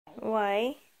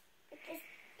Why? Because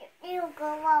you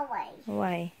go away.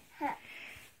 Why? Huh.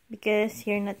 Because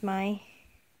you're not my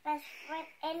Best friend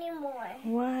anymore.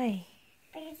 Why?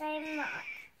 Because I'm not.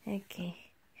 Okay.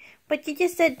 But you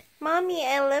just said, Mommy,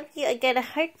 I love you. I got a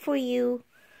heart for you.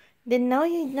 Then now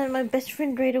you're not my best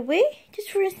friend right away? Just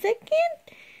for a second?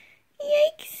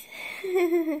 Yikes.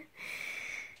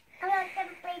 I'm not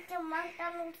gonna play to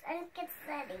McDonald's and get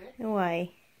ready. Why?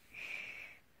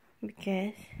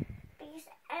 Because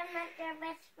I'm not your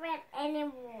best friend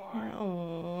anymore.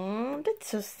 Oh, that's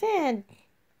so sad.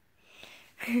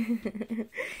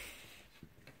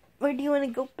 Where do you want to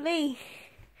go play?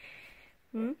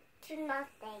 To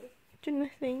nothing. To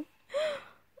nothing.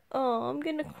 Oh, I'm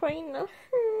gonna cry now.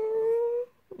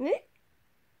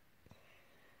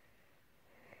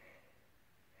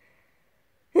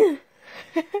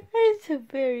 It's so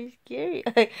very scary.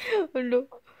 Hello.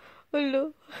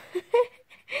 Hello.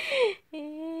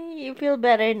 You feel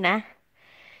better na?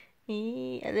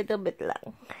 A little bit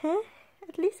lang. Huh?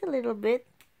 At least a little bit.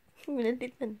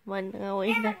 Minadit na naman.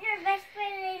 Away I'm na. not your best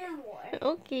friend anymore.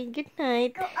 Okay, good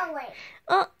night. Go away.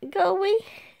 Oh, go away.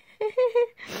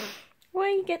 Why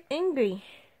you get angry?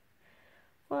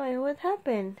 Why? What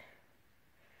happened?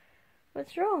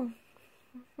 What's wrong?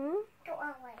 Hmm? Go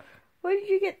away. Why did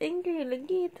you get angry?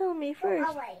 Lagi, tell me first.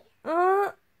 Go away.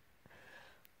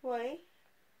 Why?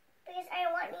 Because I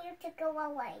want you to go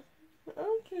away.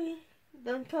 Okay.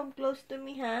 Don't come close to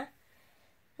me, huh?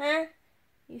 Huh?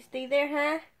 You stay there,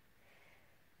 huh?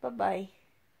 Bye-bye.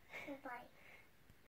 Bye.